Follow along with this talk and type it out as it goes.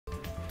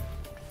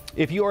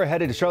If you are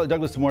headed to Charlotte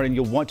Douglas this morning,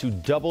 you'll want to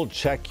double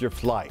check your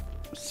flight.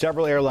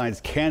 Several airlines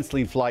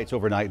canceling flights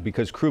overnight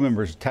because crew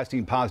members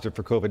testing positive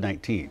for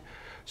COVID-19.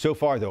 So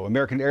far, though,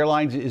 American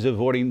Airlines is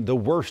avoiding the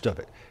worst of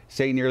it,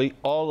 saying nearly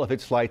all of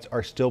its flights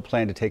are still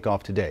planned to take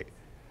off today.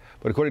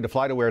 But according to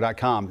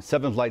FlightAware.com,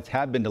 7 flights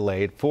have been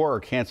delayed, 4 are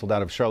canceled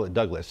out of Charlotte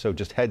Douglas. So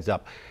just heads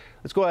up.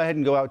 Let's go ahead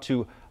and go out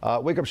to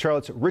Wake Up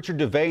Charlotte's Richard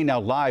Devane, now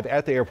live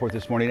at the airport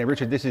this morning. And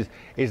Richard, this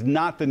is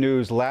not the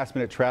news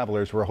last-minute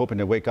travelers were hoping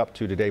to wake up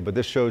to today, but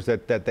this shows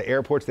that the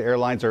airports, the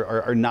airlines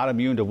are not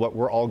immune to what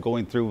we're all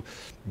going through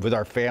with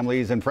our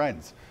families and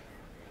friends.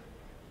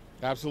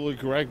 Absolutely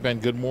correct, Ben.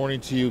 Good morning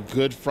to you.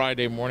 Good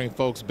Friday morning,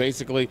 folks.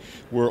 Basically,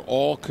 we're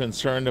all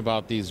concerned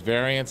about these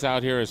variants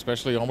out here,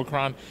 especially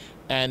Omicron.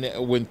 And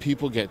when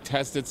people get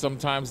tested,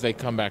 sometimes they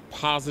come back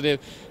positive.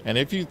 And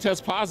if you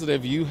test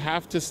positive, you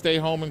have to stay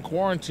home and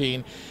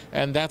quarantine.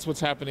 And that's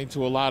what's happening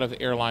to a lot of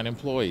airline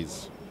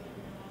employees.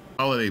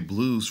 Holiday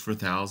blues for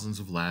thousands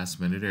of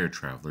last-minute air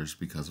travelers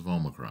because of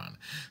Omicron.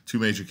 2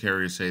 major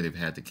carriers say they've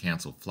had to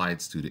cancel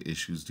flights due to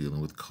issues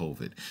dealing with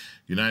COVID.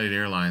 United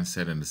Airlines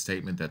said in a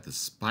statement that the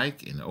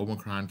spike in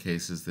Omicron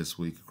cases this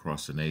week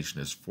across the nation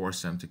has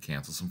forced them to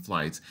cancel some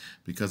flights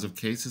because of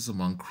cases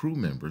among crew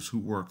members who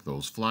work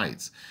those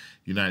flights.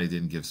 United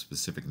didn't give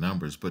specific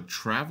numbers, but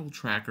travel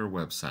tracker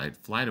website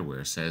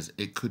FlightAware says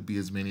it could be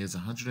as many as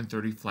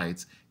 130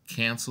 flights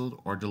canceled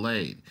or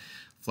delayed.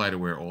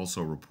 FlightAware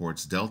also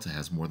reports Delta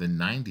has more than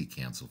 90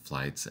 canceled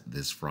flights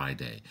this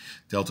Friday.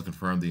 Delta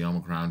confirmed the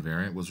Omicron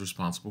variant was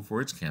responsible for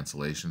its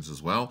cancellations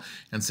as well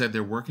and said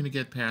they're working to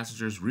get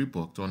passengers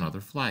rebooked on other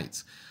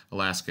flights.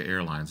 Alaska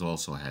Airlines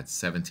also had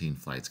 17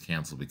 flights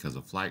canceled because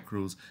of flight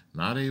crews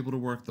not able to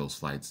work those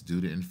flights due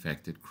to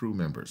infected crew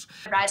members.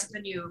 The rise of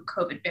the new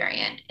COVID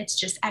variant, it's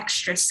just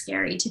extra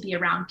scary to be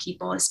around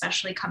people,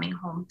 especially coming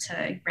home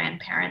to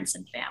grandparents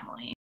and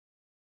family.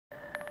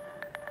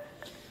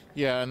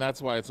 Yeah, and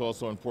that's why it's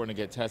also important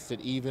to get tested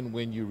even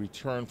when you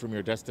return from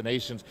your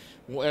destinations.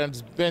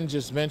 As Ben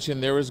just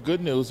mentioned, there is good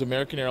news.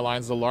 American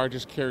Airlines, the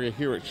largest carrier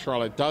here at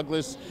Charlotte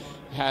Douglas,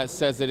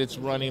 says that it's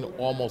running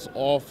almost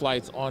all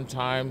flights on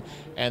time,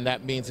 and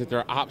that means that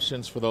there are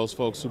options for those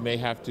folks who may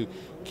have to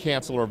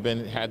cancel or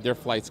had their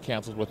flights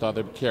canceled with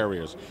other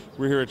carriers.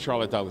 We're here at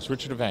Charlotte Douglas.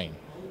 Richard Devane,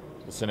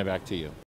 we'll send it back to you.